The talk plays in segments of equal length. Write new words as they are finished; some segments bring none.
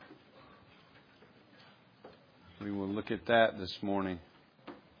We will look at that this morning.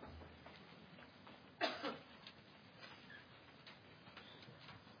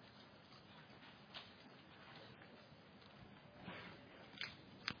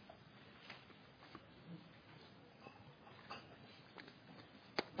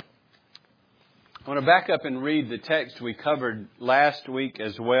 I want to back up and read the text we covered last week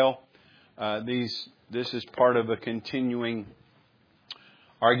as well. This is part of a continuing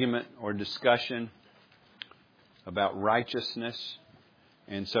argument or discussion about righteousness.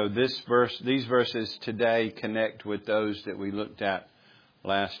 And so these verses today connect with those that we looked at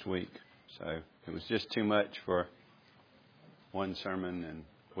last week. So it was just too much for one sermon, and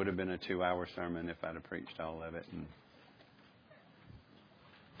would have been a 2-hour sermon if I'd have preached all of it.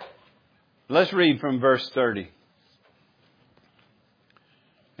 Let's read from verse 30.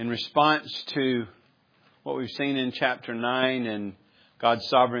 In response to what we've seen in chapter 9 and God's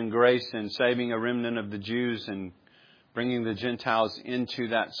sovereign grace in saving a remnant of the Jews and bringing the Gentiles into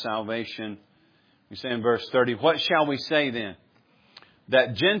that salvation, we say in verse 30, "What shall we say then?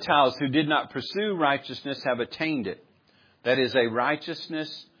 That Gentiles who did not pursue righteousness have attained it. That is a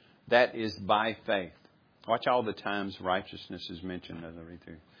righteousness that is by faith." Watch all the times righteousness is mentioned as I read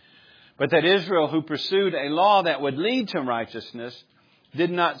through. "But that Israel, who pursued a law that would lead to righteousness, did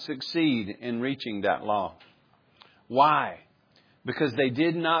not succeed in reaching that law. Why? Because they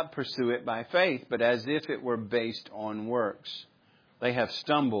did not pursue it by faith, but as if it were based on works. They have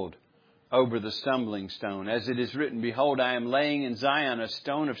stumbled over the stumbling stone. As it is written, 'Behold, I am laying in Zion a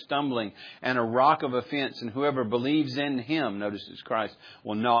stone of stumbling and a rock of offense, and whoever believes in Him,'" notice it's Christ,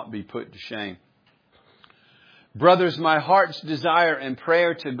 "'will not be put to shame. Brothers, my heart's desire and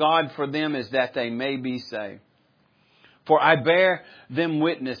prayer to God for them is that they may be saved. For I bear them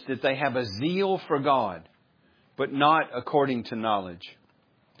witness that they have a zeal for God, but not according to knowledge.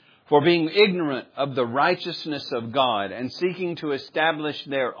 For being ignorant of the righteousness of God and seeking to establish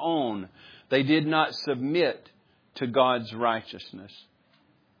their own, they did not submit to God's righteousness.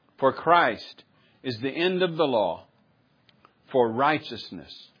 For Christ is the end of the law for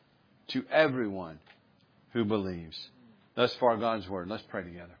righteousness to everyone who believes." Thus far, God's Word. Let's pray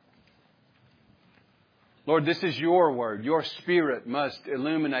together. Lord, this is Your Word. Your Spirit must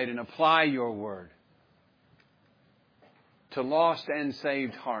illuminate and apply Your Word to lost and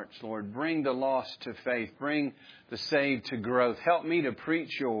saved hearts, Lord. Bring the lost to faith. Bring the saved to growth. Help me to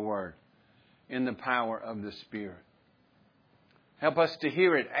preach Your Word in the power of the Spirit. Help us to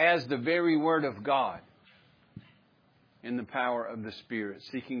hear it as the very Word of God in the power of the Spirit,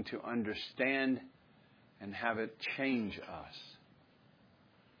 seeking to understand and have it change us.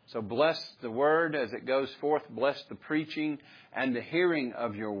 So bless the Word as it goes forth. Bless the preaching and the hearing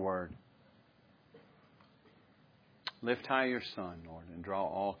of Your Word. Lift high Your Son, Lord, and draw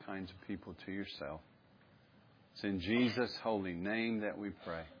all kinds of people to Yourself. It's in Jesus' holy name that we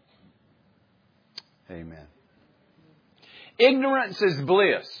pray. Amen. Ignorance is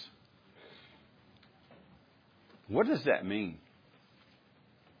bliss. What does that mean?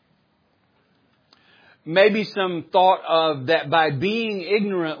 Maybe some thought of that by being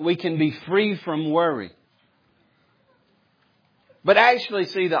ignorant, we can be free from worry. But actually,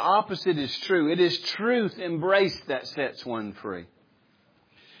 see, the opposite is true. It is truth embraced that sets one free.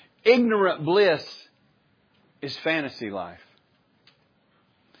 Ignorant bliss is fantasy life.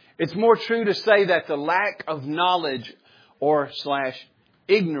 It's more true to say that the lack of knowledge or /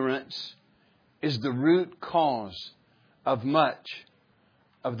 ignorance is the root cause of much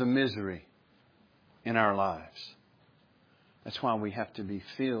of the misery in our lives. That's why we have to be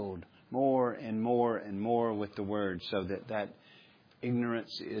filled more and more and more with the Word, so that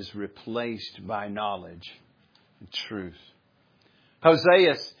ignorance is replaced by knowledge and truth.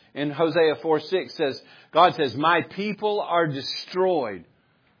 Hosea in Hosea 4:6 says, God says, "My people are destroyed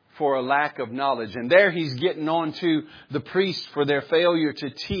for a lack of knowledge." And there He's getting on to the priests for their failure to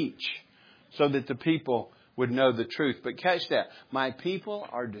teach so that the people would know the truth. But catch that. My people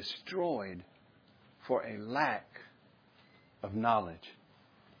are destroyed for a lack of knowledge.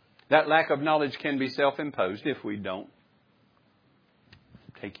 That lack of knowledge can be self-imposed if we don't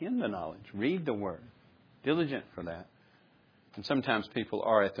take in the knowledge. Read the Word. Diligent for that. And sometimes people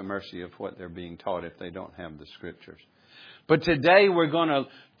are at the mercy of what they're being taught if they don't have the Scriptures. But today we're going to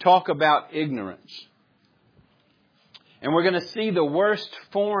talk about ignorance. And we're going to see the worst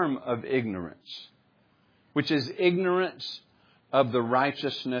form of ignorance, which is ignorance of the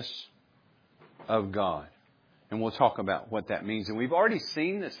righteousness of God. And we'll talk about what that means. And we've already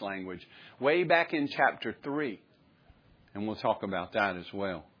seen this language way back in chapter 3. And we'll talk about that as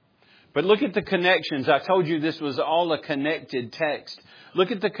well. But look at the connections. I told you this was all a connected text. Look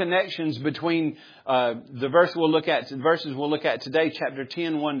at the connections between the verses we'll look at today, chapter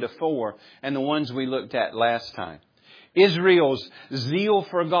 10, 1-4, and the ones we looked at last time. Israel's zeal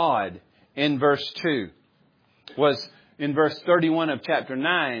for God in verse 2 was in verse 31 of chapter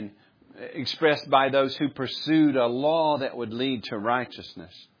 9 expressed by those who pursued a law that would lead to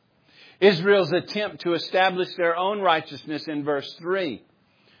righteousness. Israel's attempt to establish their own righteousness in verse 3.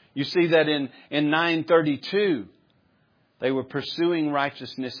 You see that in 9:32, they were pursuing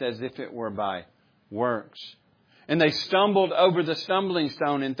righteousness as if it were by works. And they stumbled over the stumbling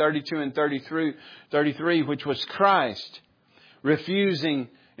stone in 32 and 33, which was Christ, refusing,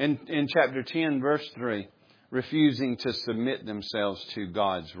 in chapter 10, verse 3, refusing to submit themselves to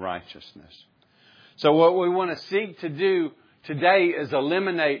God's righteousness. So what we want to seek to do today is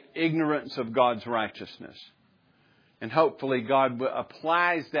eliminate ignorance of God's righteousness. And hopefully God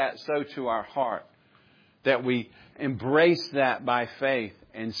applies that so to our heart that we embrace that by faith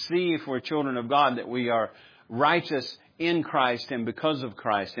and see if we're children of God that we are righteous in Christ and because of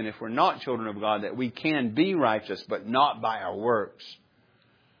Christ. And if we're not children of God, that we can be righteous, but not by our works,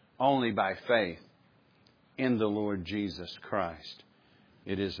 only by faith in the Lord Jesus Christ.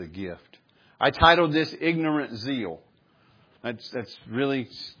 It is a gift. I titled this Ignorant Zeal. That's really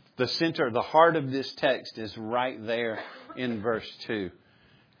the center, the heart of this text is right there in verse 2.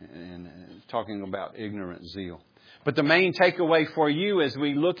 And talking about ignorant zeal. But the main takeaway for you as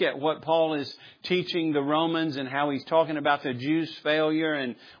we look at what Paul is teaching the Romans and how he's talking about the Jews' failure,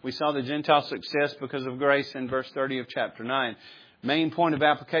 and we saw the Gentile success because of grace in verse 30 of chapter 9. Main point of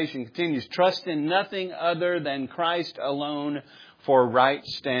application continues. Trust in nothing other than Christ alone for right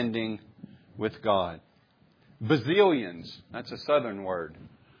standing with God. Bazillions, that's a southern word,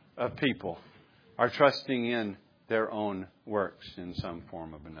 of people are trusting in their own works in some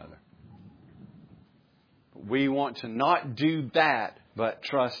form of another. We want to not do that, but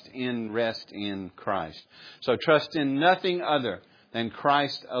rest in Christ. So trust in nothing other than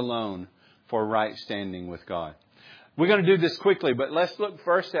Christ alone for right standing with God. We're going to do this quickly, but let's look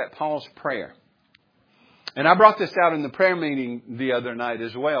first at Paul's prayer. And I brought this out in the prayer meeting the other night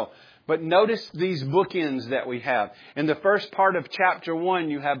as well. But notice these bookends that we have. In the first part of chapter 1,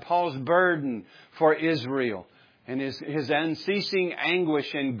 you have Paul's burden for Israel and his unceasing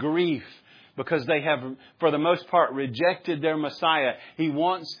anguish and grief because they have, for the most part, rejected their Messiah. He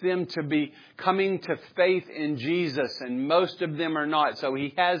wants them to be coming to faith in Jesus, and most of them are not. So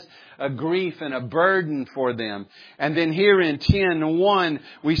he has a grief and a burden for them. And then here in 10:1,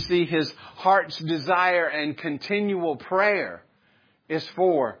 we see his heart's desire and continual prayer is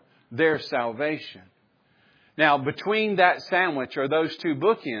for their salvation. Now, between that sandwich, or those two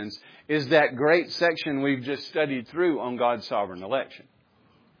bookends, is that great section we've just studied through on God's sovereign election.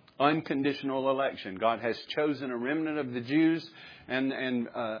 Unconditional election. God has chosen a remnant of the Jews and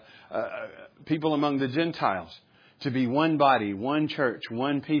people among the Gentiles to be one body, one church,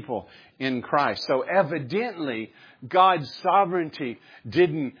 one people in Christ. So evidently, God's sovereignty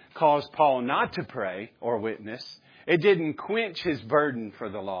didn't cause Paul not to pray or witness. It didn't quench his burden for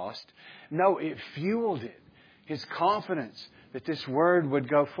the lost. No, it fueled it. His confidence that this word would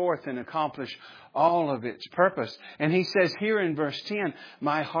go forth and accomplish all of its purpose. And he says here in verse 10,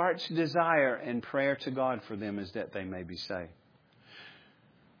 my heart's desire and prayer to God for them is that they may be saved.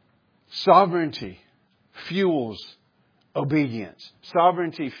 Sovereignty fuels obedience.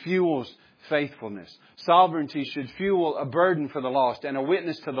 Sovereignty fuels faithfulness. Sovereignty should fuel a burden for the lost and a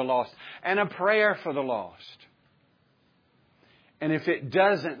witness to the lost and a prayer for the lost. And if it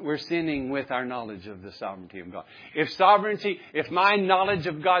doesn't, we're sinning with our knowledge of the sovereignty of God. If my knowledge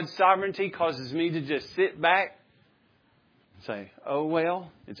of God's sovereignty causes me to just sit back and say, oh,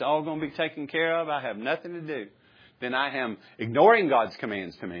 well, it's all going to be taken care of, I have nothing to do, then I am ignoring God's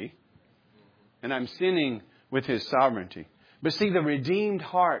commands to me, and I'm sinning with His sovereignty. But see, the redeemed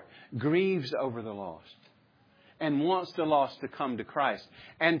heart grieves over the lost and wants the lost to come to Christ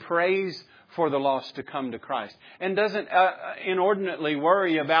and prays for the lost to come to Christ and doesn't inordinately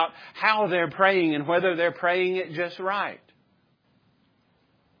worry about how they're praying and whether they're praying it just right.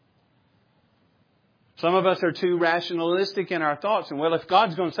 Some of us are too rationalistic in our thoughts. And well, if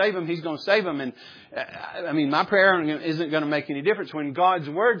God's going to save them, He's going to save them. And my prayer isn't going to make any difference when God's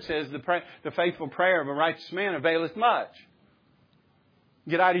Word says the faithful prayer of a righteous man availeth much.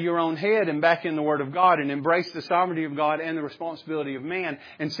 Get out of your own head and back in the Word of God and embrace the sovereignty of God and the responsibility of man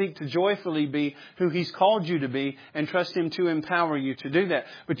and seek to joyfully be who He's called you to be and trust Him to empower you to do that.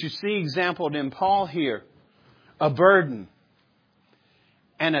 But you see exampled in Paul here a burden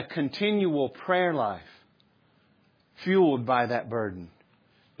and a continual prayer life fueled by that burden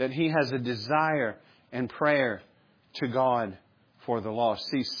that he has a desire and prayer to God for the lost.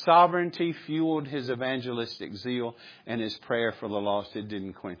 See, sovereignty fueled his evangelistic zeal, and his prayer for the lost, it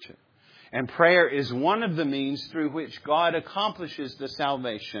didn't quench it. And prayer is one of the means through which God accomplishes the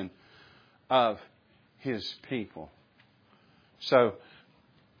salvation of his people. So,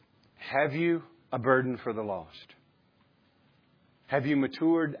 have you a burden for the lost? Have you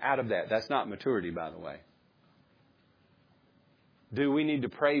matured out of that? That's not maturity, by the way. Do we need to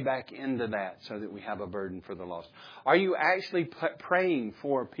pray back into that so that we have a burden for the lost? Are you actually praying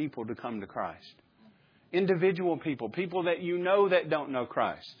for people to come to Christ? Individual people, people that you know that don't know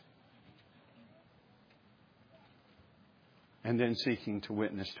Christ. And then seeking to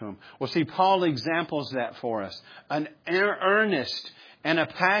witness to them. Well, see, Paul examples that for us. An earnest and a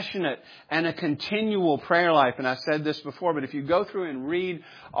passionate and a continual prayer life. And I said this before, but if you go through and read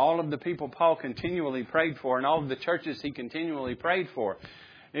all of the people Paul continually prayed for and all of the churches he continually prayed for,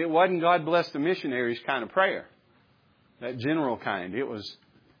 it wasn't God bless the missionaries kind of prayer. That general kind. It was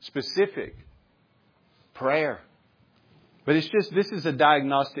specific prayer. But this is a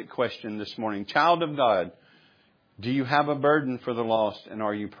diagnostic question this morning. Child of God, do you have a burden for the lost, and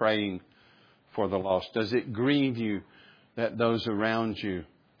are you praying for the lost? Does it grieve you that those around you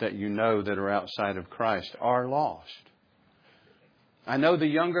that you know that are outside of Christ are lost? I know the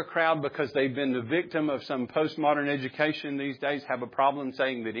younger crowd, because they've been the victim of some postmodern education these days, have a problem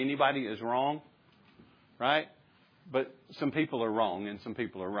saying that anybody is wrong, right? But some people are wrong and some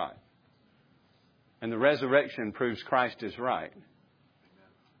people are right. And the resurrection proves Christ is right.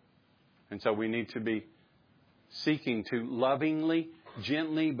 And so we need to be seeking to lovingly,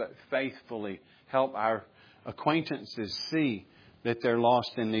 gently, but faithfully help our acquaintances see that they're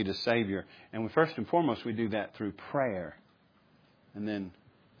lost and need a Savior. And first and foremost, we do that through prayer and then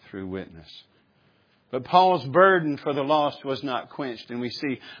through witness. But Paul's burden for the lost was not quenched. And we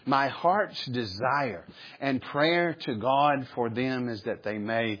see, my heart's desire and prayer to God for them is that they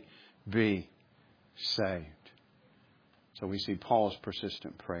may be saved. So we see Paul's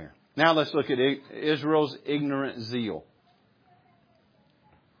persistent prayer. Now let's look at Israel's ignorant zeal.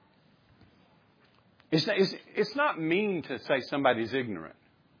 It's not mean to say somebody's ignorant.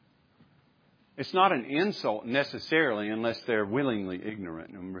 It's not an insult necessarily unless they're willingly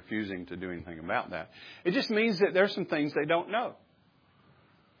ignorant and refusing to do anything about that. It just means that there's some things they don't know.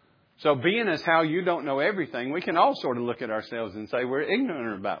 So being as how you don't know everything, we can all sort of look at ourselves and say we're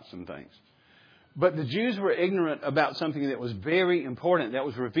ignorant about some things. But the Jews were ignorant about something that was very important, that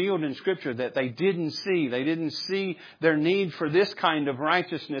was revealed in Scripture that they didn't see. They didn't see their need for this kind of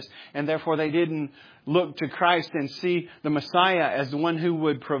righteousness, and therefore they didn't look to Christ and see the Messiah as the one who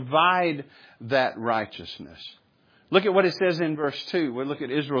would provide that righteousness. Look at what it says in verse 2. We'll look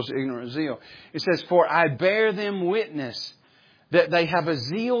at Israel's ignorant zeal. It says, "For I bear them witness that they have a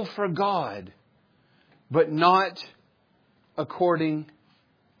zeal for God, but not according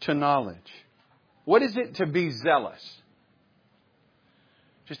to knowledge." What is it to be zealous?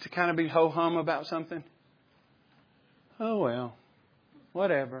 Just to kind of be ho-hum about something? Oh, well,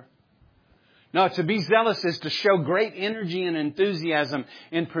 whatever. No, to be zealous is to show great energy and enthusiasm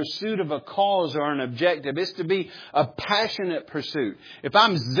in pursuit of a cause or an objective. It's to be a passionate pursuit. If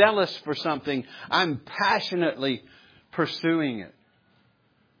I'm zealous for something, I'm passionately pursuing it.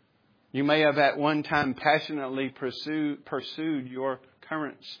 You may have at one time passionately pursued your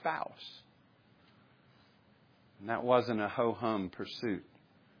current spouse. And that wasn't a ho-hum pursuit,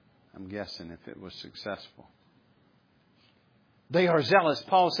 I'm guessing, if it was successful. They are zealous.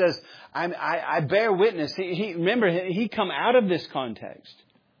 Paul says, I bear witness. Remember, he come out of this context.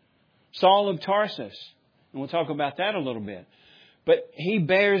 Saul of Tarsus. And we'll talk about that a little bit. But he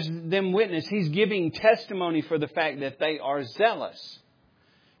bears them witness. He's giving testimony for the fact that they are zealous.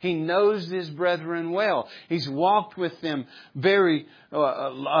 He knows his brethren well. He's walked with them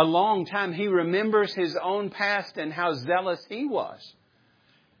a long time. He remembers his own past and how zealous he was.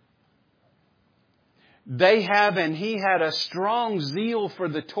 They have, and he had a strong zeal for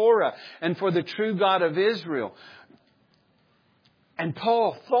the Torah and for the true God of Israel. And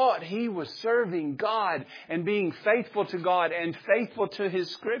Paul thought he was serving God and being faithful to God and faithful to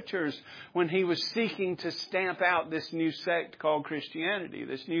his Scriptures when he was seeking to stamp out this new sect called Christianity,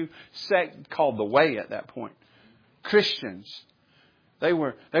 this new sect called the Way at that point. Christians. They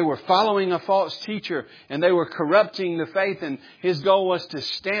were following a false teacher and they were corrupting the faith, and his goal was to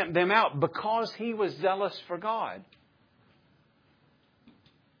stamp them out because he was zealous for God.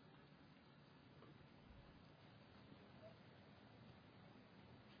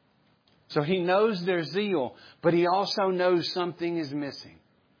 So he knows their zeal, but he also knows something is missing.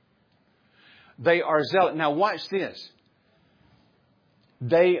 They are zealous. Now watch this.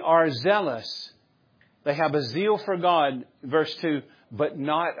 They are zealous. They have a zeal for God, verse 2, but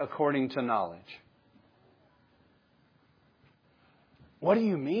not according to knowledge. What do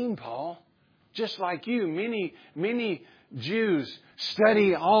you mean, Paul? Just like you, many Jews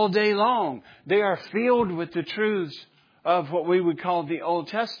study all day long. They are filled with the truths of what we would call the Old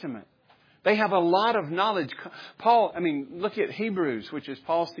Testament. They have a lot of knowledge. Look at Hebrews, which is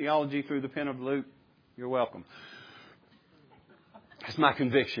Paul's theology through the pen of Luke. You're welcome. That's my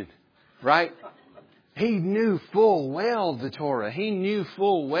conviction, right? He knew full well the Torah. He knew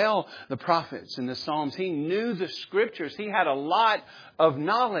full well the prophets and the Psalms. He knew the Scriptures. He had a lot of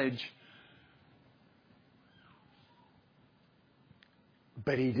knowledge.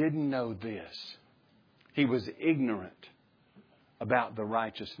 But he didn't know this. He was ignorant about the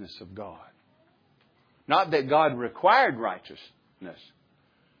righteousness of God. Not that God required righteousness.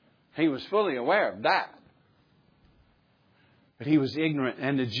 He was fully aware of that. But he was ignorant.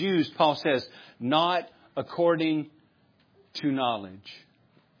 And the Jews, Paul says, not according to knowledge.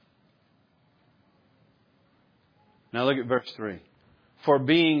 Now look at verse 3. For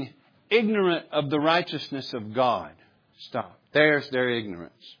being ignorant of the righteousness of God. Stop. There's their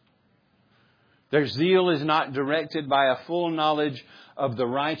ignorance. Their zeal is not directed by a full knowledge of the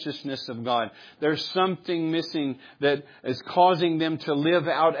righteousness of God. There's something missing that is causing them to live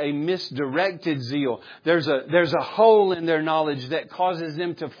out a misdirected zeal. There's a hole in their knowledge that causes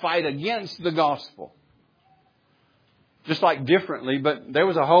them to fight against the gospel. Just like differently, but there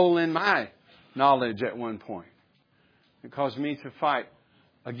was a hole in my knowledge at one point. It caused me to fight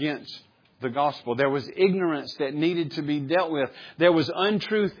against the gospel. There was ignorance that needed to be dealt with. There was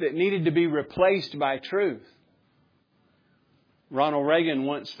untruth that needed to be replaced by truth. Ronald Reagan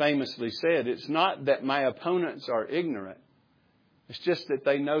once famously said, "It's not that my opponents are ignorant. It's just that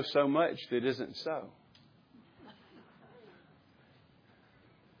they know so much that isn't so."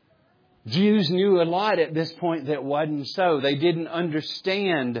 Jews knew a lot at this point that wasn't so. They didn't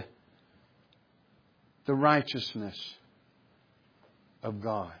understand the righteousness of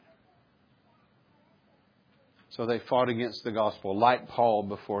God. So they fought against the gospel, like Paul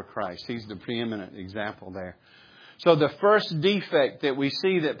before Christ. He's the preeminent example there. So the first defect that we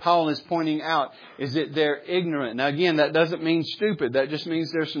see that Paul is pointing out is that they're ignorant. Now again, that doesn't mean stupid. That just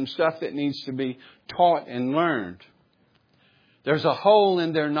means there's some stuff that needs to be taught and learned. There's a hole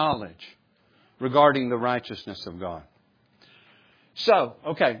in their knowledge regarding the righteousness of God. So,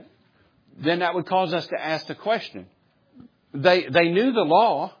 okay, then that would cause us to ask the question. They knew the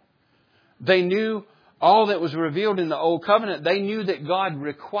law. They knew all that was revealed in the Old Covenant. They knew that God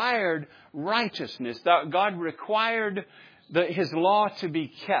required righteousness. That God required His law to be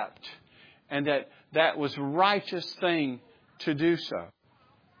kept. And that was a righteous thing to do so.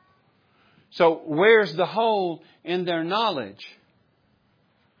 So where's the hole in their knowledge?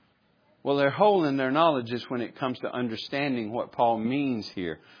 Well, their hole in their knowledge is when it comes to understanding what Paul means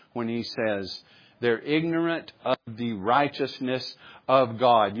here when he says they're ignorant of the righteousness of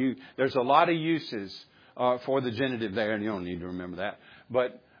God. There's a lot of uses for the genitive there, and you don't need to remember that.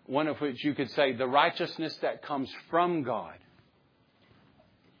 But one of which you could say the righteousness that comes from God.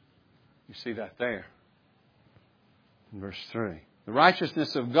 You see that there in verse 3. The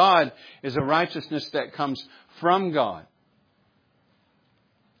righteousness of God is a righteousness that comes from God.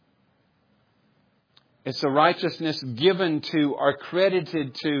 It's a righteousness given to or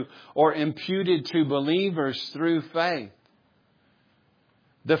credited to or imputed to believers through faith.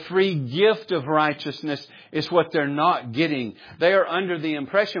 The free gift of righteousness is what they're not getting. They are under the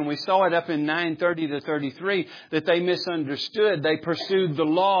impression, we saw it up in 9:30 to 33, that they misunderstood. They pursued the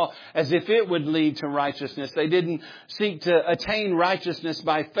law as if it would lead to righteousness. They didn't seek to attain righteousness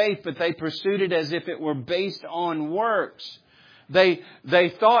by faith, but they pursued it as if it were based on works. They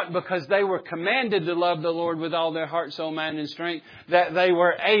thought because they were commanded to love the Lord with all their heart, soul, mind, and strength, that they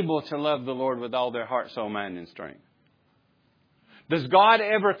were able to love the Lord with all their heart, soul, mind, and strength. Does God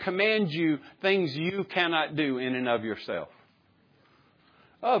ever command you things you cannot do in and of yourself?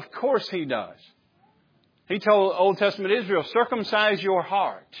 Of course He does. He told Old Testament Israel, circumcise your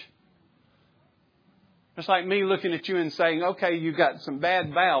heart. It's like me looking at you and saying, okay, you got some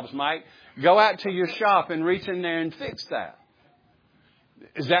bad valves, Mike. Go out to your shop and reach in there and fix that.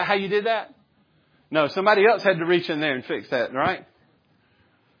 Is that how you did that? No, somebody else had to reach in there and fix that, right?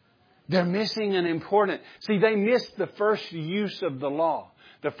 They're missing an important... See, they missed the first use of the law.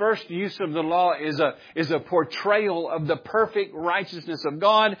 The first use of the law is a portrayal of the perfect righteousness of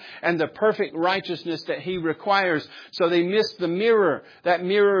God and the perfect righteousness that He requires. So they missed the mirror. That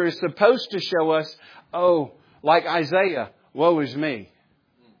mirror is supposed to show us, oh, like Isaiah, woe is me.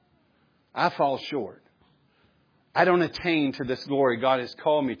 I fall short. I don't attain to this glory God has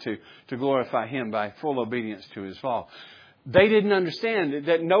called me to glorify Him by full obedience to His law. They didn't understand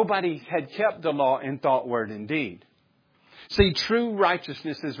that nobody had kept the law in thought, word, and deed. See, true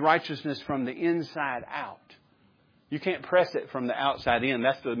righteousness is righteousness from the inside out. You can't press it from the outside in.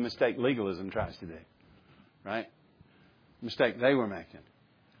 That's the mistake legalism tries to do. Right? Mistake they were making.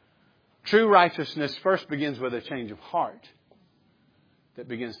 True righteousness first begins with a change of heart that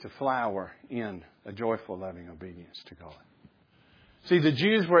begins to flower in a joyful, loving obedience to God. See, the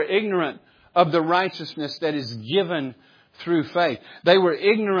Jews were ignorant of the righteousness that is given through faith. They were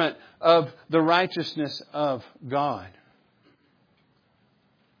ignorant of the righteousness of God.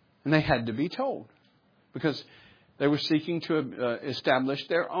 And they had to be told because they were seeking to establish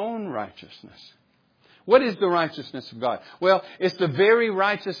their own righteousness. What is the righteousness of God? Well, it's the very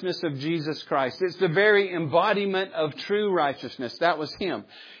righteousness of Jesus Christ. It's the very embodiment of true righteousness. That was Him.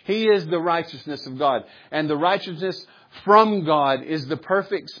 He is the righteousness of God. And the righteousness from God is the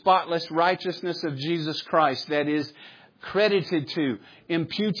perfect, spotless righteousness of Jesus Christ that is credited to,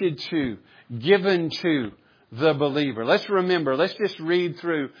 imputed to, given to the believer. Let's just read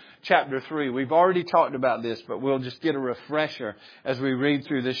through chapter 3. We've already talked about this, but we'll just get a refresher as we read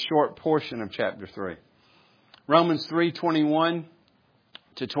through this short portion of chapter 3. Romans 3:21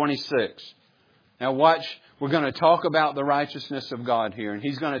 to 26. Now watch, we're going to talk about the righteousness of God here, and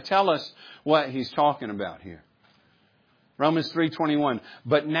He's going to tell us what He's talking about here. Romans 3:21.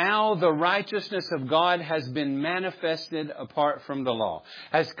 But now the righteousness of God has been manifested apart from the law,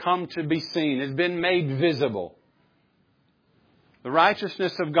 has come to be seen, has been made visible. The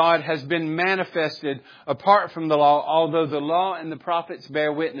righteousness of God has been manifested apart from the law, although the law and the prophets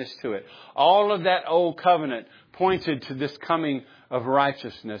bear witness to it. All of that old covenant pointed to this coming of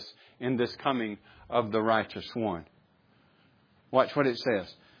righteousness in this coming of the righteous one. Watch what it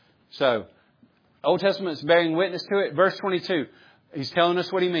says. So, Old Testament's bearing witness to it. Verse 22, He's telling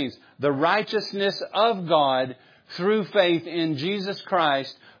us what He means. The righteousness of God through faith in Jesus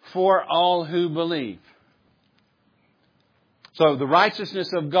Christ for all who believe. So the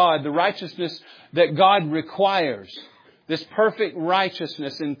righteousness of God, the righteousness that God requires, this perfect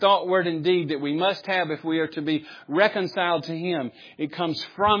righteousness in thought, word, and deed that we must have if we are to be reconciled to Him, it comes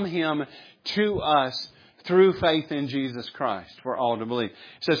from Him to us through faith in Jesus Christ for all to believe.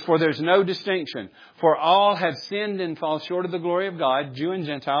 It says, for there's no distinction. For all have sinned and fall short of the glory of God. Jew and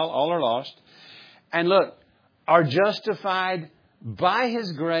Gentile, all are lost. And look, are justified by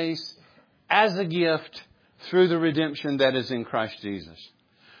His grace as a gift through the redemption that is in Christ Jesus,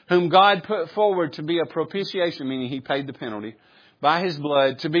 whom God put forward to be a propitiation, meaning He paid the penalty, by His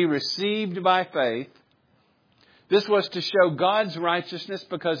blood, to be received by faith. This was to show God's righteousness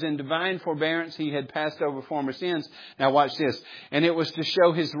because in divine forbearance He had passed over former sins. Now watch this. And it was to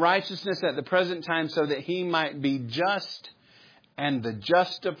show His righteousness at the present time so that He might be just and the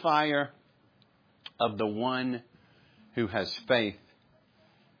justifier of the one who has faith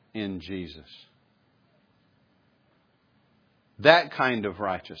in Jesus. That kind of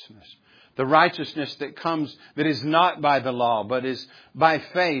righteousness. The righteousness that is not by the law, but is by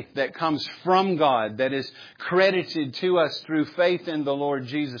faith, that comes from God, that is credited to us through faith in the Lord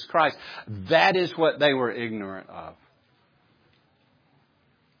Jesus Christ. That is what they were ignorant of.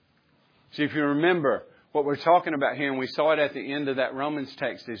 See, if you remember, what we're talking about here, and we saw it at the end of that Romans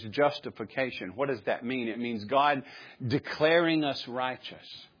text, is justification. What does that mean? It means God declaring us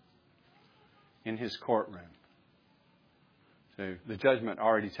righteous in His courtroom. So the judgment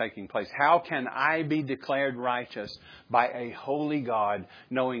already taking place. How can I be declared righteous by a holy God,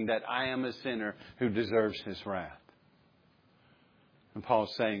 knowing that I am a sinner who deserves His wrath? And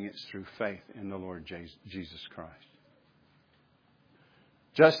Paul's saying it's through faith in the Lord Jesus Christ.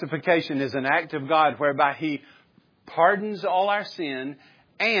 Justification is an act of God whereby He pardons all our sin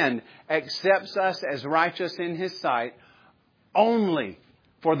and accepts us as righteous in His sight only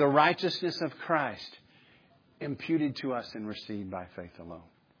for the righteousness of Christ, imputed to us and received by faith alone.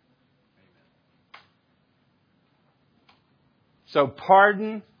 So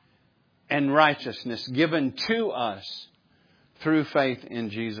pardon and righteousness given to us through faith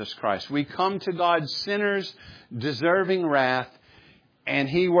in Jesus Christ. We come to God sinners, deserving wrath, and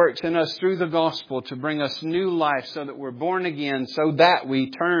He works in us through the gospel to bring us new life so that we're born again, so that we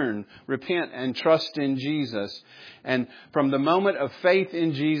turn, repent, and trust in Jesus. And from the moment of faith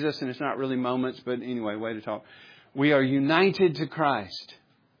in Jesus, and it's not really moments, but anyway, way to talk, we are united to Christ,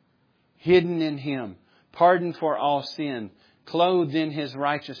 hidden in Him, pardoned for all sin, clothed in His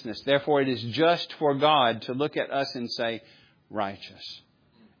righteousness. Therefore, it is just for God to look at us and say, righteous,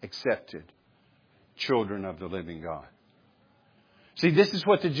 accepted, children of the living God. See, this is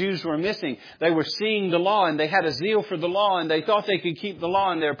what the Jews were missing. They were seeing the law and they had a zeal for the law and they thought they could keep the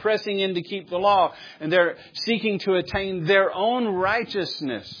law and they're pressing in to keep the law and they're seeking to attain their own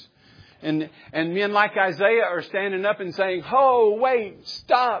righteousness. And men like Isaiah are standing up and saying, "Oh, wait,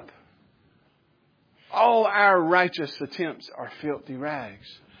 stop. All our righteous attempts are filthy rags."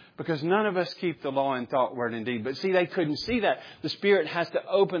 Because none of us keep the law in thought, word, and deed. But see, they couldn't see that. The Spirit has to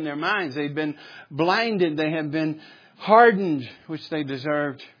open their minds. They've been blinded. They have been hardened, which they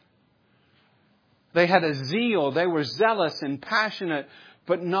deserved. They had a zeal. They were zealous and passionate,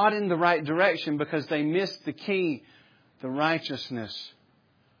 but not in the right direction because they missed the key, the righteousness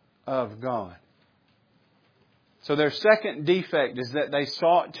of God. So their second defect is that they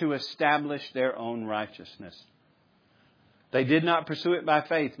sought to establish their own righteousness. They did not pursue it by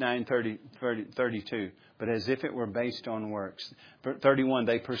faith, 9:32, but as if it were based on works. 31,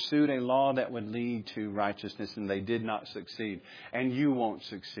 they pursued a law that would lead to righteousness, and they did not succeed. And you won't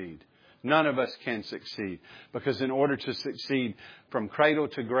succeed. None of us can succeed. Because in order to succeed from cradle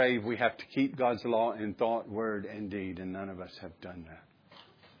to grave, we have to keep God's law in thought, word, and deed, and none of us have done that.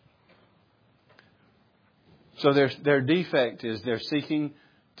 So their defect is they're seeking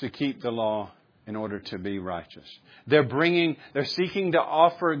to keep the law in order to be righteous. They're seeking to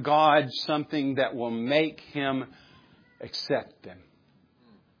offer God something that will make Him accept them.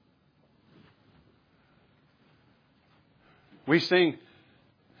 We sing,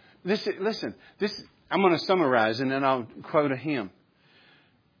 listen, I'm going to summarize and then I'll quote a hymn.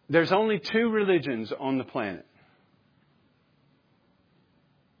 There's only 2 religions on the planet.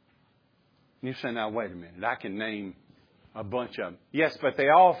 You say, now wait a minute, I can name a bunch of them. Yes, but they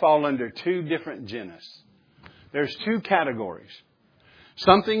all fall under 2 different genus. There's 2 categories.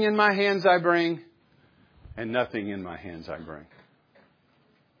 Something in my hands I bring, and nothing in my hands I bring.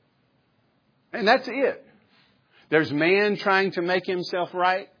 And that's it. There's man trying to make himself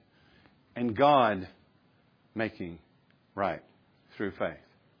right, and God making right through faith.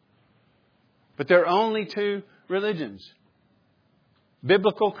 But there are only 2 religions.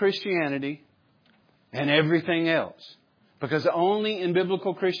 Biblical Christianity and everything else. Because only in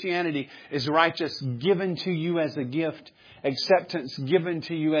biblical Christianity is righteousness given to you as a gift, acceptance given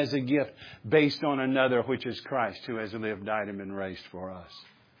to you as a gift based on another, which is Christ, who has lived, died, and been raised for us.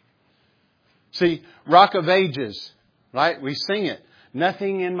 See, Rock of Ages, right? We sing it.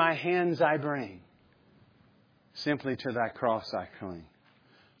 Nothing in my hands I bring. Simply to thy cross I cling.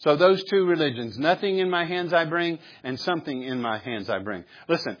 So those 2 religions, nothing in my hands I bring and something in my hands I bring.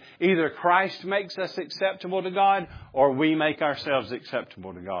 Listen, either Christ makes us acceptable to God or we make ourselves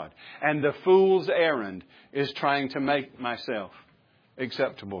acceptable to God. And the fool's errand is trying to make myself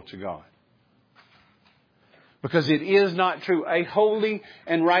acceptable to God. Because it is not true. A holy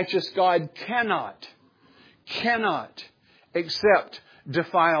and righteous God cannot accept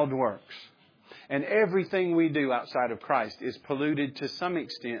defiled works. And everything we do outside of Christ is polluted to some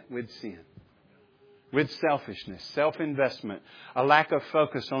extent with sin. With selfishness, self-investment, a lack of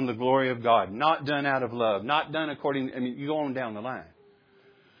focus on the glory of God, not done out of love, not done you go on down the line.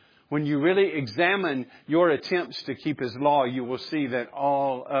 When you really examine your attempts to keep His law, you will see that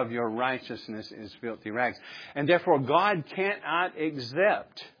all of your righteousness is filthy rags. And therefore, God cannot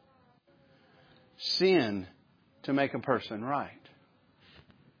accept sin to make a person right.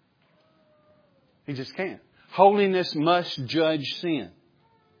 He just can't. Holiness must judge sin.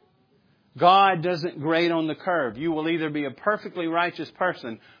 God doesn't grade on the curve. You will either be a perfectly righteous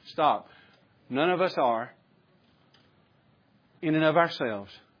person. Stop. None of us are. In and of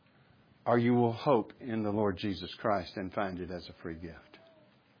ourselves. Or you will hope in the Lord Jesus Christ and find it as a free gift.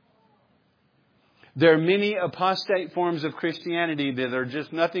 There are many apostate forms of Christianity that are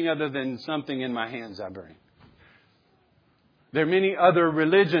just nothing other than something in my hands I bring. There are many other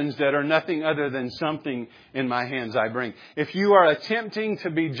religions that are nothing other than something in my hands I bring. If you are attempting to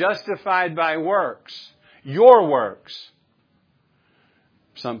be justified by works, your works,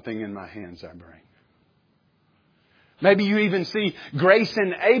 something in my hands I bring. Maybe you even see grace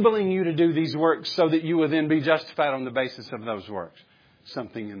enabling you to do these works so that you will then be justified on the basis of those works.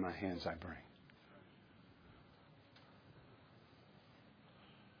 Something in my hands I bring.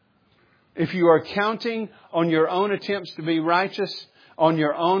 If you are counting on your own attempts to be righteous, on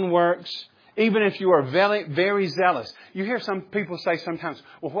your own works, even if you are very, very zealous. You hear some people say sometimes,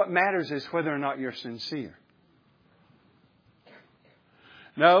 well, what matters is whether or not you're sincere.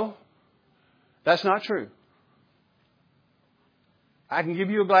 No, that's not true. I can give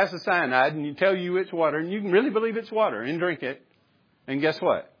you a glass of cyanide and tell you it's water, and you can really believe it's water and drink it. And guess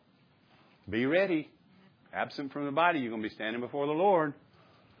what? Be ready. Absent from the body, you're going to be standing before the Lord.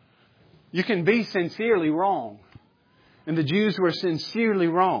 You can be sincerely wrong. And the Jews were sincerely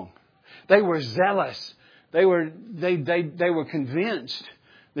wrong. They were zealous. They were convinced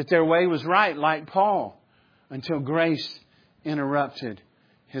that their way was right, like Paul, until grace interrupted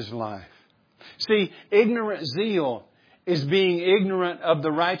his life. See, ignorant zeal is being ignorant of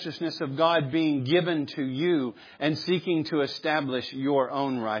the righteousness of God being given to you and seeking to establish your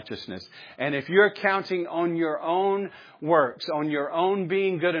own righteousness. And if you're counting on your own works, on your own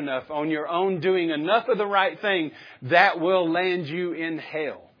being good enough, on your own doing enough of the right thing, that will land you in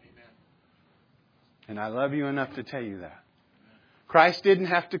hell. And I love you enough to tell you that. Christ didn't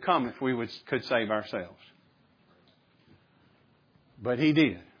have to come if we could save ourselves. But He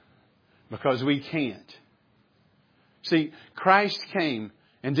did. Because we can't. See, Christ came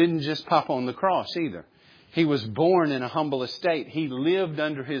and didn't just pop on the cross either. He was born in a humble estate. He lived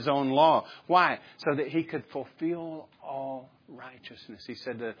under His own law. Why? So that He could fulfill all righteousness. He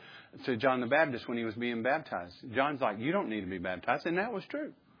said to John the Baptist when he was being baptized. John's like, you don't need to be baptized. And that was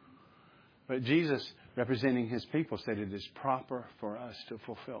true. But Jesus, representing His people, said it is proper for us to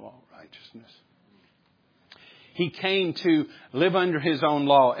fulfill all righteousness. He came to live under His own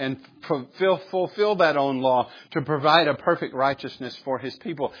law and fulfill that own law to provide a perfect righteousness for His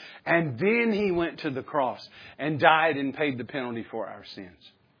people. And then He went to the cross and died and paid the penalty for our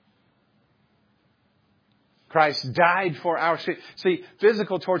sins. Christ died for our sins. See,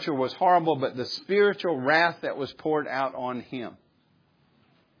 physical torture was horrible, but the spiritual wrath that was poured out on Him.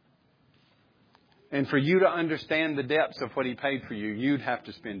 And for you to understand the depths of what He paid for you, you'd have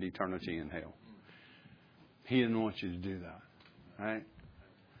to spend eternity in hell. He didn't want you to do that. Right?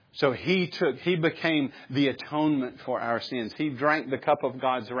 So He became the atonement for our sins. He drank the cup of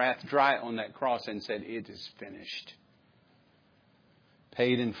God's wrath dry on that cross and said, it is finished.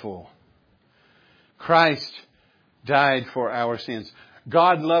 Paid in full. Christ died for our sins.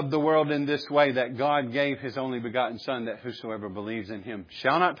 God loved the world in this way, that God gave His only begotten Son, that whosoever believes in Him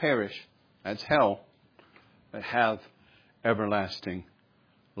shall not perish. That's hell. But have everlasting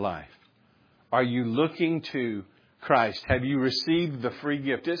life. Are you looking to Christ? Have you received the free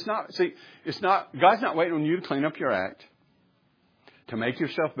gift? God's not waiting on you to clean up your act, to make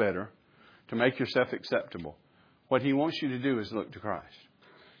yourself better, to make yourself acceptable. What He wants you to do is look to Christ.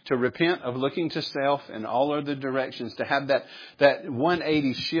 To repent of looking to self in all other directions, to have that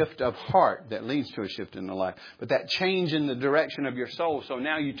 180 shift of heart that leads to a shift in the life. But that change in the direction of your soul. So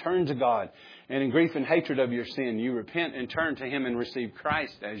now you turn to God, and in grief and hatred of your sin, you repent and turn to Him and receive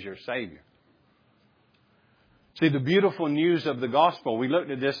Christ as your Savior. See, the beautiful news of the gospel, we looked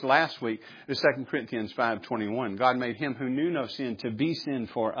at this last week, is 2 Corinthians 5:21. God made Him who knew no sin to be sin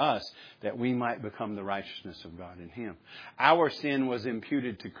for us, that we might become the righteousness of God in Him. Our sin was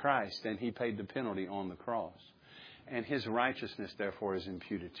imputed to Christ, and He paid the penalty on the cross. And His righteousness, therefore, is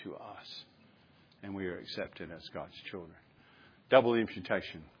imputed to us. And we are accepted as God's children. Double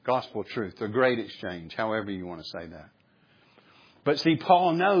imputation, gospel truth, the great exchange, however you want to say that. But see,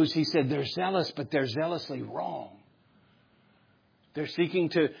 Paul knows, he said, they're zealous, but they're zealously wrong. They're seeking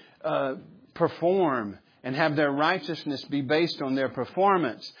to perform and have their righteousness be based on their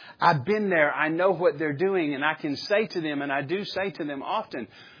performance. I've been there. I know what they're doing. And I can say to them, and I do say to them often,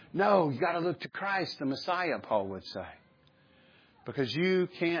 no, you got to look to Christ, the Messiah, Paul would say. Because you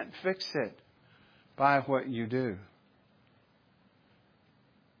can't fix it by what you do.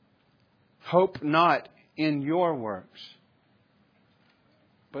 Hope not in your works,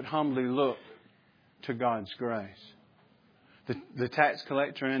 but humbly look to God's grace. The tax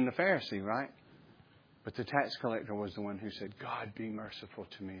collector and the Pharisee, right? But the tax collector was the one who said, God, be merciful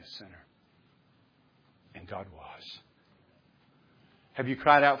to me, a sinner. And God was. Have you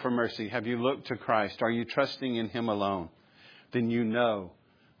cried out for mercy? Have you looked to Christ? Are you trusting in Him alone? Then you know,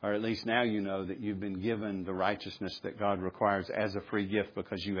 or at least now you know, that you've been given the righteousness that God requires as a free gift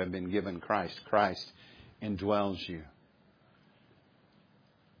because you have been given Christ. Christ indwells you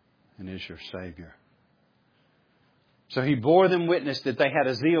and is your Savior. So He bore them witness that they had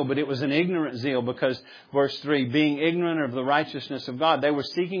a zeal, but it was an ignorant zeal because, verse 3, being ignorant of the righteousness of God, they were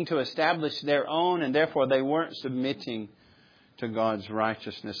seeking to establish their own, and therefore they weren't submitting to God's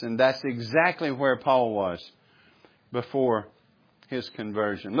righteousness. And that's exactly where Paul was before his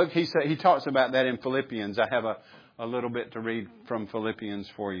conversion. Look, he talks about that in Philippians. I have a little bit to read from Philippians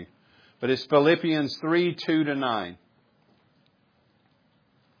for you. But it's Philippians 3:2-9.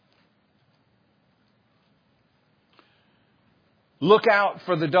 Look out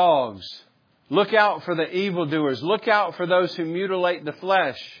for the dogs. Look out for the evildoers. Look out for those who mutilate the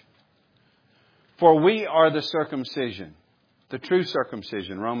flesh. For we are the circumcision. The true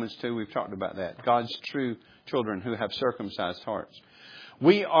circumcision. Romans 2, we've talked about that. God's true children who have circumcised hearts.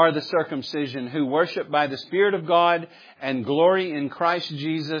 We are the circumcision who worship by the Spirit of God and glory in Christ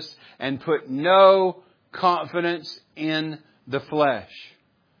Jesus and put no confidence in the flesh.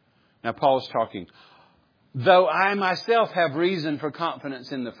 Now Paul's talking. Though I myself have reason for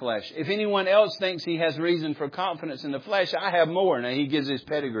confidence in the flesh. If anyone else thinks he has reason for confidence in the flesh, I have more. Now he gives his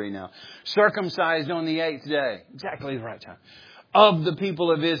pedigree now. Circumcised on the 8th day. Exactly the right time. Of the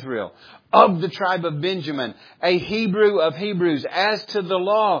people of Israel. Of the tribe of Benjamin. A Hebrew of Hebrews. As to the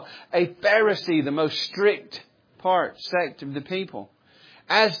law, a Pharisee, the most strict sect of the people.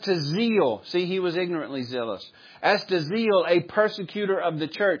 As to zeal, see, he was ignorantly zealous. As to zeal, a persecutor of the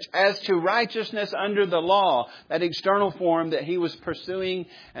church. As to righteousness under the law, that external form that he was pursuing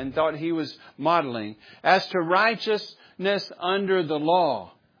and thought he was modeling. As to righteousness under the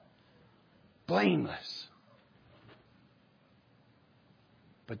law, blameless.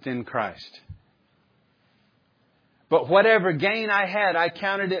 But then Christ. But whatever gain I had, I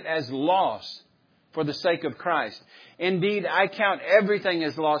counted it as loss for the sake of Christ. Indeed, I count everything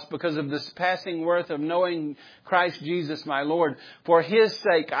as loss because of the surpassing worth of knowing Christ Jesus my Lord. For His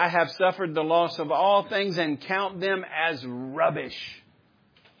sake I have suffered the loss of all things and count them as rubbish.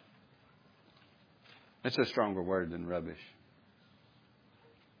 That's a stronger word than rubbish.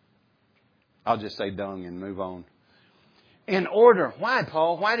 I'll just say dung and move on. In order, why,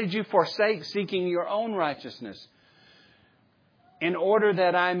 Paul? Why did you forsake seeking your own righteousness? In order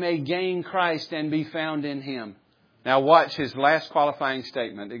that I may gain Christ and be found in Him. Now watch his last qualifying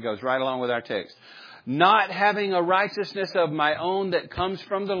statement. It goes right along with our text. Not having a righteousness of my own that comes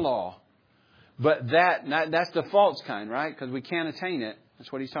from the law. But that's the false kind, right? Because we can't attain it.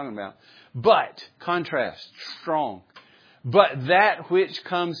 That's what he's talking about. But, contrast, strong. But that which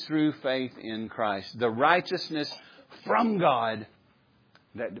comes through faith in Christ. The righteousness from God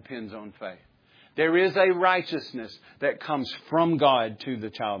that depends on faith. There is a righteousness that comes from God to the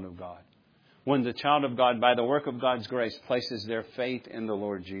child of God. When the child of God, by the work of God's grace, places their faith in the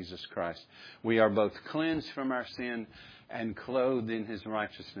Lord Jesus Christ. We are both cleansed from our sin and clothed in His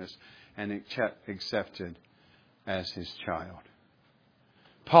righteousness and accepted as His child.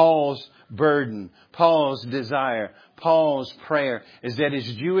 Paul's burden, Paul's desire, Paul's prayer is that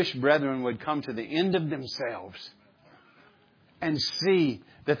his Jewish brethren would come to the end of themselves and see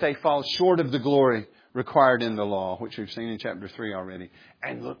that they fall short of the glory required in the law, which we've seen in chapter 3 already,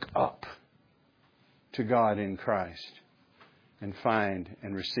 and look up to God in Christ and find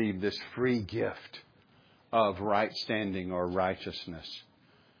and receive this free gift of right standing or righteousness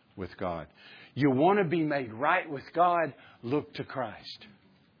with God. You want to be made right with God? Look to Christ.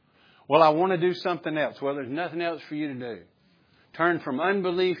 Well, I want to do something else. Well, there's nothing else for you to do. Turn from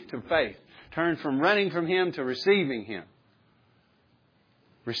unbelief to faith. Turn from running from Him to receiving Him.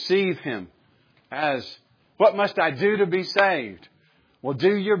 Receive Him as, what must I do to be saved? Well,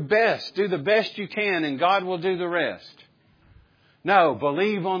 do your best. Do the best you can and God will do the rest. No,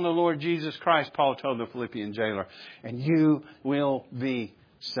 believe on the Lord Jesus Christ, Paul told the Philippian jailer, and you will be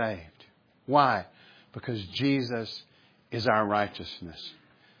saved. Why? Because Jesus is our righteousness.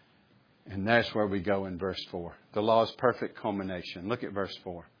 And that's where we go in verse 4. The law's perfect culmination. Look at verse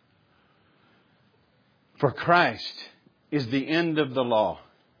 4. For Christ is the end of the law.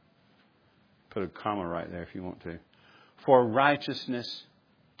 Put a comma right there if you want to. For righteousness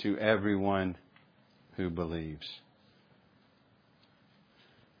to everyone who believes.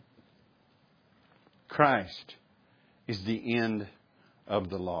 Christ is the end of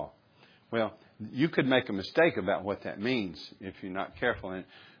the law. Well, you could make a mistake about what that means if you're not careful. And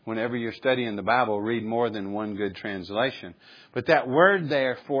whenever you're studying the Bible, read more than one good translation. But that word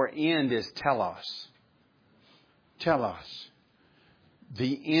there for end is telos. Telos.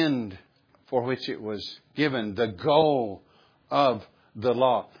 The end for which it was given, the goal of the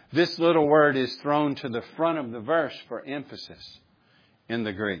law. This little word is thrown to the front of the verse for emphasis in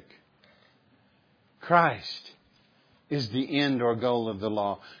the Greek. Christ is the end or goal of the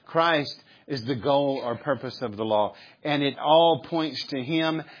law. Christ is the goal or purpose of the law. And it all points to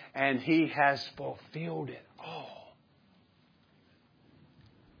Him, and He has fulfilled it all.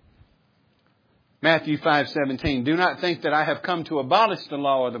 Matthew 5:17. Do not think that I have come to abolish the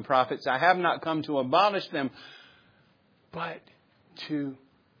law or the prophets. I have not come to abolish them, but to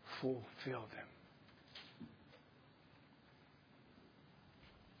fulfill them.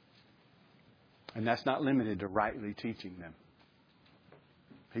 And that's not limited to rightly teaching them.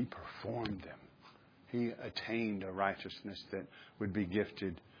 He performed them. He attained a righteousness that would be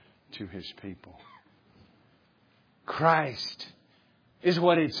gifted to His people. Christ is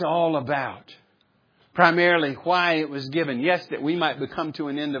what it's all about. Primarily why it was given. Yes, that we might become to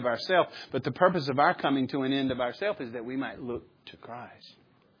an end of ourselves. But the purpose of our coming to an end of ourselves is that we might look to Christ.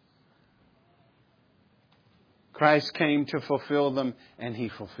 Christ came to fulfill them, and He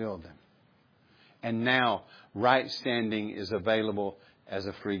fulfilled them. And now, right standing is available as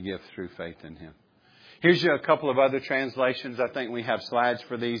a free gift through faith in Him. Here's a couple of other translations. I think we have slides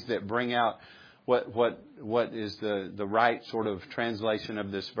for these that bring out what is the right sort of translation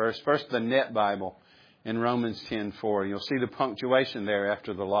of this verse. First, the Net Bible in Romans 10:4. You'll see the punctuation there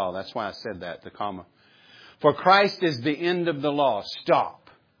after the law. That's why I said that, the comma. For Christ is the end of the law. Stop.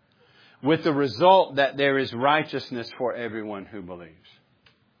 With the result that there is righteousness for everyone who believes.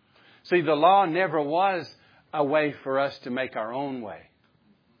 See, the law never was a way for us to make our own way.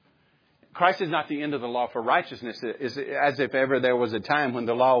 Christ is not the end of the law for righteousness, as if ever there was a time when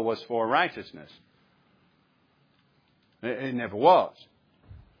the law was for righteousness. It never was.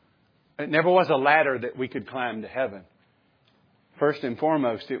 It never was a ladder that we could climb to heaven. First and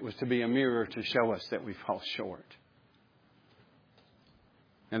foremost, it was to be a mirror to show us that we fall short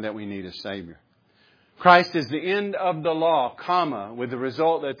and that we need a Savior. Christ is the end of the law, comma, with the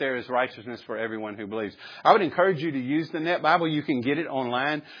result that there is righteousness for everyone who believes. I would encourage you to use the Net Bible. You can get it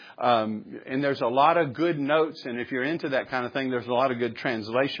online. And there's a lot of good notes. And if you're into that kind of thing, there's a lot of good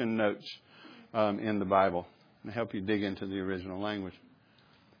translation notes in the Bible to help you dig into the original language.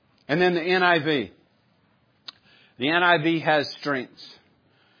 And then the NIV. The NIV has strengths.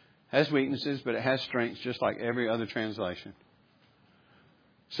 It has weaknesses, but it has strengths just like every other translation.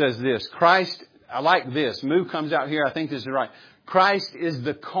 It says this, Christ... I like this. Moo comes out here. I think this is right. Christ is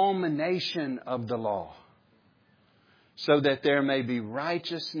the culmination of the law, so that there may be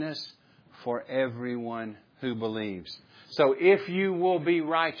righteousness for everyone who believes. So if you will be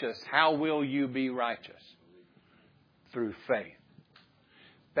righteous, how will you be righteous? Through faith.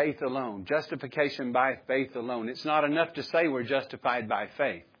 Faith alone. Justification by faith alone. It's not enough to say we're justified by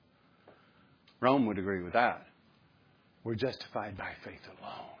faith. Rome would agree with that. We're justified by faith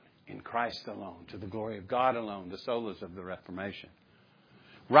alone. In Christ alone, to the glory of God alone, the solas of the Reformation.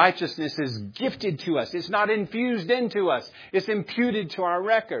 Righteousness is gifted to us. It's not infused into us. It's imputed to our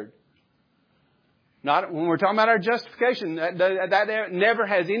record. Not when we're talking about our justification, that never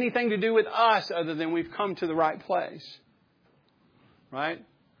has anything to do with us other than we've come to the right place. Right?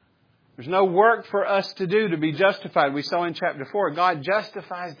 There's no work for us to do to be justified. We saw in chapter 4, God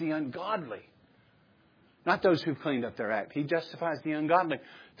justifies the ungodly. Not those who've cleaned up their act. He justifies the ungodly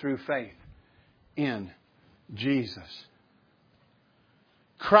through faith in Jesus.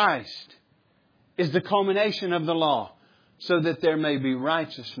 Christ is the culmination of the law, so that there may be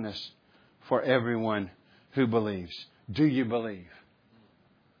righteousness for everyone who believes. Do you believe?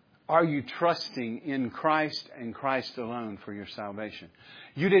 Are you trusting in Christ and Christ alone for your salvation?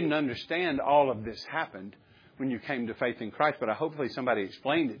 You didn't understand all of this happened when you came to faith in Christ, but hopefully somebody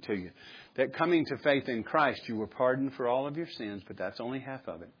explained it to you. That coming to faith in Christ, you were pardoned for all of your sins, but that's only half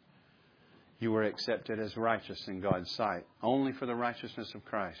of it. You were accepted as righteous in God's sight, only for the righteousness of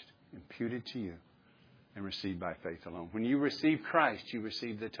Christ, imputed to you and received by faith alone. When you receive Christ, you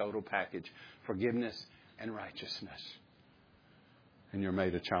receive the total package, forgiveness and righteousness. And you're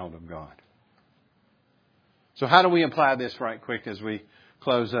made a child of God. So how do we apply this right quick as we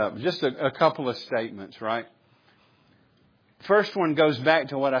close up? Just a couple of statements, right? First one goes back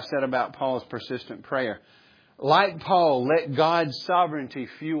to what I said about Paul's persistent prayer. Like Paul, let God's sovereignty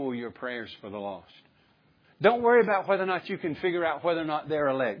fuel your prayers for the lost. Don't worry about whether or not you can figure out whether or not they're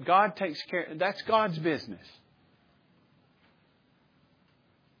elect. God takes care. That's God's business.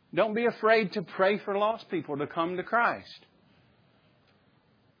 Don't be afraid to pray for lost people to come to Christ.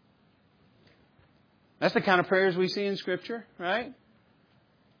 That's the kind of prayers we see in Scripture, right?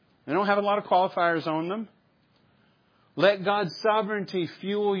 They don't have a lot of qualifiers on them. Let God's sovereignty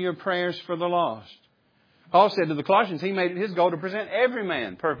fuel your prayers for the lost. Paul said to the Colossians, he made it his goal to present every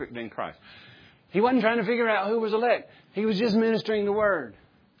man perfect in Christ. He wasn't trying to figure out who was elect. He was just ministering the Word,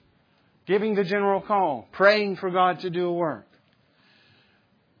 giving the general call, praying for God to do a work.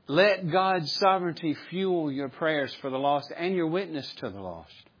 Let God's sovereignty fuel your prayers for the lost and your witness to the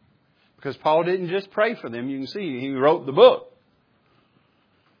lost. Because Paul didn't just pray for them. You can see he wrote the book.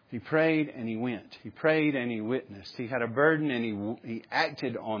 He prayed and he went. He prayed and he witnessed. He had a burden and he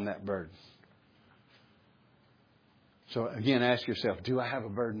acted on that burden. So again, ask yourself, do I have a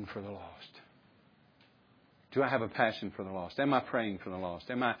burden for the lost? Do I have a passion for the lost? Am I praying for the lost?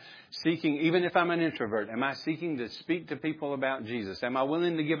 Am I seeking, even if I'm an introvert, am I seeking to speak to people about Jesus? Am I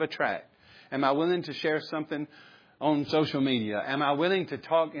willing to give a tract? Am I willing to share something on social media? Am I willing to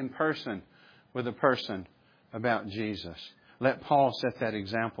talk in person with a person about Jesus? Let Paul set that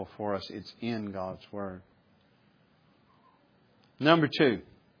example for us. It's in God's Word. Number 2.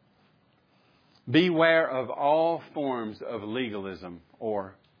 Beware of all forms of legalism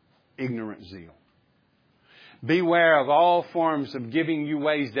or ignorant zeal. Beware of all forms of giving you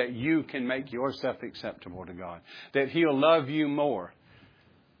ways that you can make yourself acceptable to God. That He'll love you more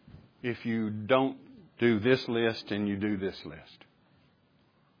if you don't do this list and you do this list.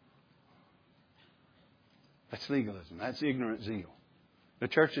 That's legalism. That's ignorant zeal. The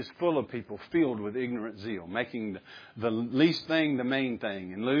church is full of people filled with ignorant zeal, making the least thing the main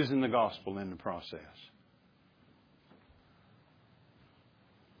thing and losing the gospel in the process.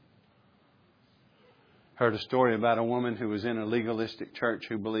 Heard a story about a woman who was in a legalistic church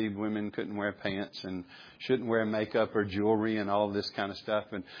who believed women couldn't wear pants and shouldn't wear makeup or jewelry and all this kind of stuff.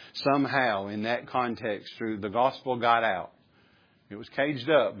 And somehow in that context, through the gospel got out. It was caged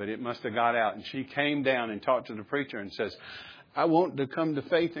up, but it must have got out. And she came down and talked to the preacher and says, I want to come to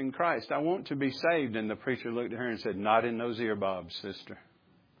faith in Christ. I want to be saved. And the preacher looked at her and said, not in those earbobs, sister.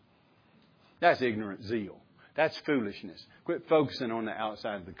 That's ignorant zeal. That's foolishness. Quit focusing on the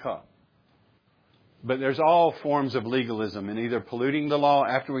outside of the cup. But there's all forms of legalism in either polluting the law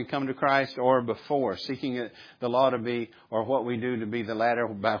after we come to Christ or before, seeking the law to be, or what we do to be the ladder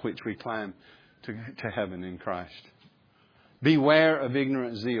by which we climb to heaven in Christ. Beware of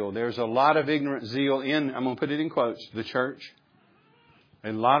ignorant zeal. There's a lot of ignorant zeal in, I'm going to put it in quotes, the church.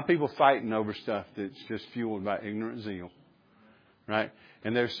 And a lot of people fighting over stuff that's just fueled by ignorant zeal. Right?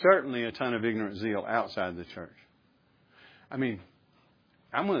 And there's certainly a ton of ignorant zeal outside the church. I mean,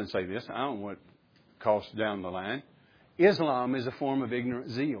 I'm going to say this. I don't know what costs down the line. Islam is a form of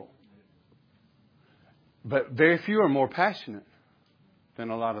ignorant zeal. But very few are more passionate than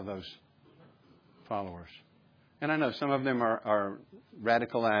a lot of those followers. And I know some of them are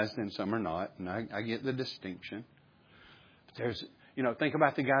radicalized and some are not. And I get the distinction. But there's, think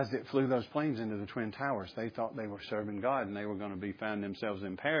about the guys that flew those planes into the Twin Towers. They thought they were serving God and they were going to find themselves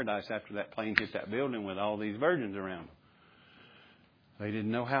in paradise after that plane hit that building with all these virgins around them. They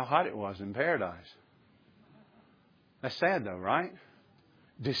didn't know how hot it was in paradise. That's sad though, right?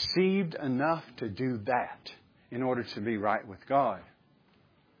 Deceived enough to do that in order to be right with God.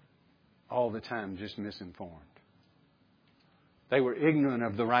 All the time, just misinformed. They were ignorant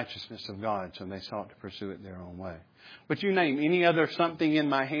of the righteousness of God, so they sought to pursue it their own way. But you name any other something in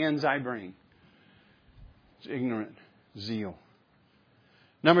my hands I bring. It's ignorant zeal.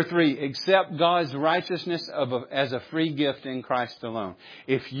 Number 3, accept God's righteousness as a free gift in Christ alone.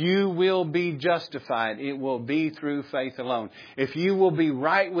 If you will be justified, it will be through faith alone. If you will be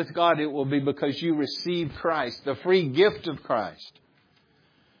right with God, it will be because you receive Christ, the free gift of Christ,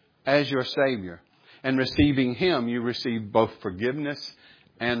 as your Savior. And receiving Him, you receive both forgiveness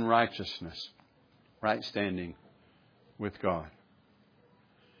and righteousness. Right standing with God.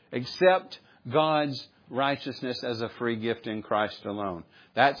 Accept God's righteousness as a free gift in Christ alone.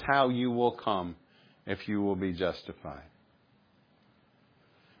 That's how you will come if you will be justified.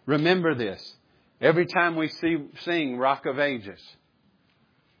 Remember this. Every time we sing Rock of Ages,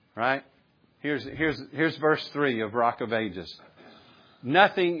 right? Here's verse 3 of Rock of Ages.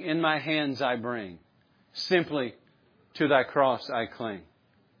 Nothing in my hands I bring. Simply to thy cross I cling.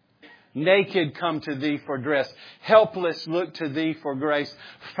 Naked come to thee for dress. Helpless look to thee for grace.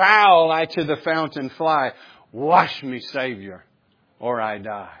 Foul I to the fountain fly. Wash me, Savior, or I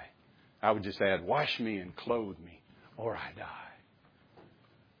die. I would just add, wash me and clothe me, or I die.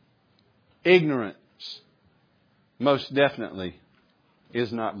 Ignorance, most definitely,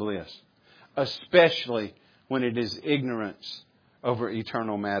 is not bliss. Especially when it is ignorance over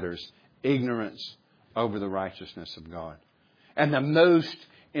eternal matters. Ignorance over the righteousness of God. And the most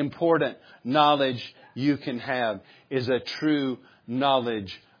important knowledge you can have is a true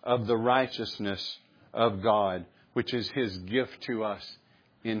knowledge of the righteousness of God, which is His gift to us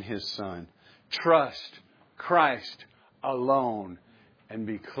in His Son. Trust Christ alone and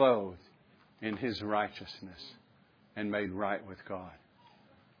be clothed in His righteousness and made right with God.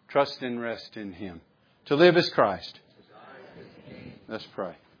 Trust and rest in Him. To live as Christ. Let's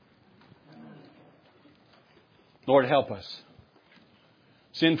pray. Lord, help us.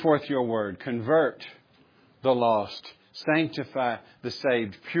 Send forth your word. Convert the lost. Sanctify the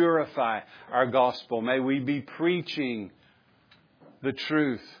saved. Purify our gospel. May we be preaching the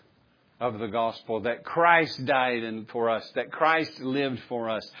truth of the gospel, that Christ died for us, that Christ lived for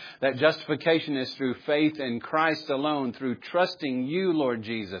us, that justification is through faith in Christ alone, through trusting you, Lord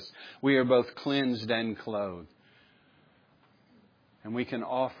Jesus. We are both cleansed and clothed. And we can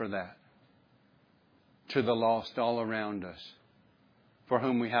offer that to the lost all around us, for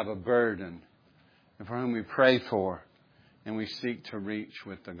whom we have a burden and for whom we pray for and we seek to reach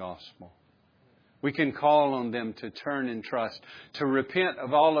with the gospel. We can call on them to turn and trust, to repent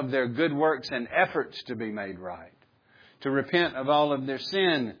of all of their good works and efforts to be made right, to repent of all of their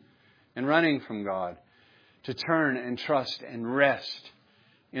sin and running from God, to turn and trust and rest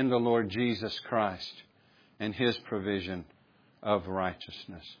in the Lord Jesus Christ and His provision of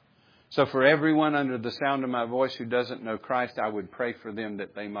righteousness. So for everyone under the sound of my voice who doesn't know Christ, I would pray for them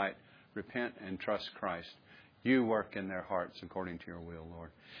that they might repent and trust Christ. You work in their hearts according to your will,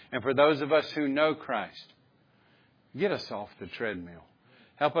 Lord. And for those of us who know Christ, get us off the treadmill.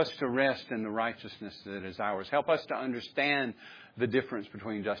 Help us to rest in the righteousness that is ours. Help us to understand the difference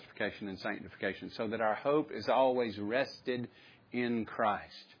between justification and sanctification so that our hope is always rested in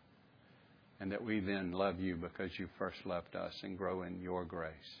Christ. And that we then love you because you first loved us and grow in your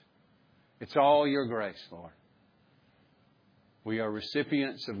grace. It's all your grace, Lord. We are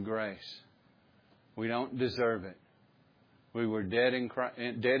recipients of grace. We don't deserve it. We were dead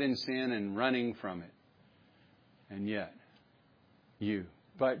in sin and running from it. And yet, you,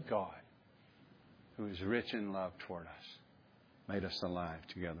 but God, who is rich in love toward us, made us alive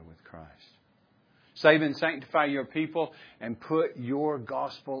together with Christ. Save and sanctify your people and put your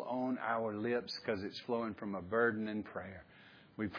gospel on our lips because it's flowing from a burden and prayer